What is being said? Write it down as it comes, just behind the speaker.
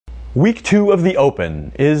Week 2 of the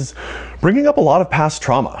Open is bringing up a lot of past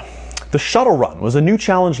trauma. The shuttle run was a new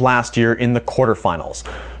challenge last year in the quarterfinals.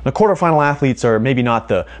 The quarterfinal athletes are maybe not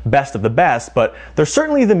the best of the best, but they're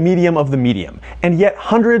certainly the medium of the medium. And yet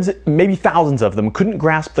hundreds, maybe thousands of them couldn't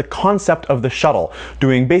grasp the concept of the shuttle,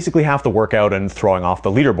 doing basically half the workout and throwing off the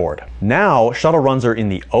leaderboard. Now, shuttle runs are in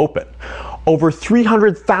the Open. Over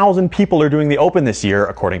 300,000 people are doing the Open this year,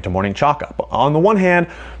 according to Morning Chalk Up. On the one hand,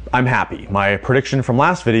 I'm happy. My prediction from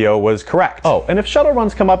last video was correct. Oh, and if shuttle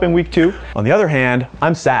runs come up in week 2, on the other hand,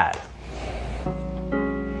 I'm sad.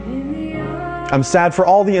 I'm sad for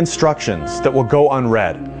all the instructions that will go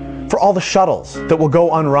unread, for all the shuttles that will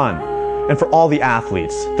go unrun, and for all the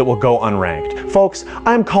athletes that will go unranked. Folks,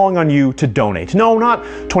 I'm calling on you to donate. No, not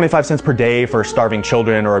 25 cents per day for starving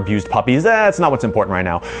children or abused puppies. That's not what's important right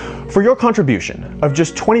now. For your contribution of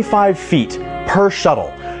just 25 feet per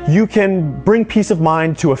shuttle, you can bring peace of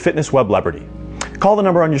mind to a fitness weblebrity. Call the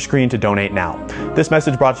number on your screen to donate now. This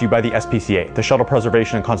message brought to you by the SPCA, the Shuttle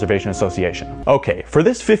Preservation and Conservation Association. Okay, for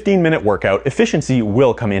this 15-minute workout, efficiency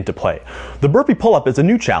will come into play. The burpee pull-up is a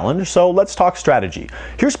new challenge, so let's talk strategy.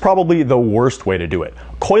 Here's probably the worst way to do it.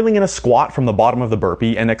 Coiling in a squat from the bottom of the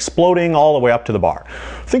burpee and exploding all the way up to the bar.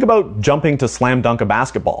 Think about jumping to slam dunk a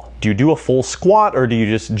basketball. Do you do a full squat or do you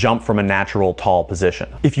just jump from a natural tall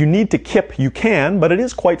position? If you need to kip, you can, but it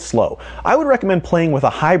is quite slow. I would recommend playing with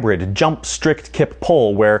a hybrid jump strict kip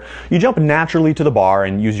pull where you jump naturally to the bar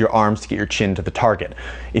and use your arms to get your chin to the target.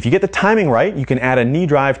 If you get the timing right, you can add a knee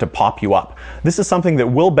drive to pop you up. This is something that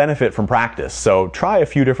will benefit from practice, so try a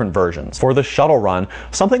few different versions. For the shuttle run,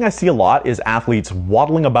 something I see a lot is athletes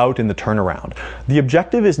waddling about in the turnaround. The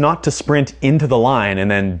objective is not to sprint into the line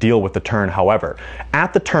and then deal with the turn, however.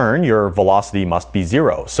 At the turn, your velocity must be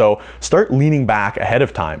 0, so start leaning back ahead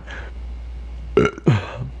of time.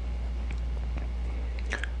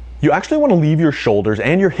 You actually want to leave your shoulders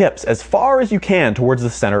and your hips as far as you can towards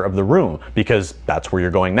the center of the room, because that's where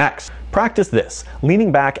you're going next. Practice this,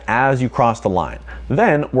 leaning back as you cross the line.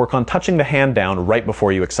 Then work on touching the hand down right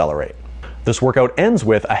before you accelerate. This workout ends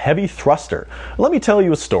with a heavy thruster. Let me tell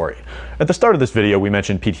you a story. At the start of this video, we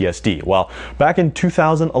mentioned PTSD. Well, back in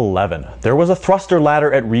 2011, there was a thruster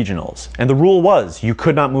ladder at regionals, and the rule was you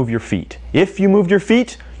could not move your feet. If you moved your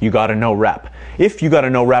feet, you got a no rep. If you got a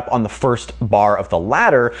no rep on the first bar of the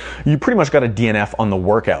ladder, you pretty much got a DNF on the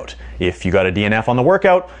workout. If you got a DNF on the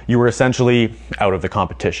workout, you were essentially out of the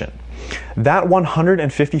competition. That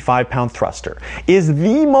 155-pound thruster is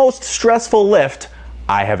the most stressful lift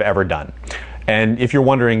I have ever done. And if you're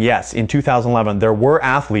wondering, yes, in 2011, there were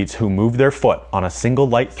athletes who moved their foot on a single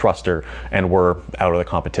light thruster and were out of the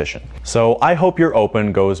competition. So I hope your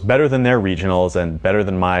Open goes better than their regionals and better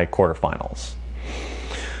than my quarterfinals.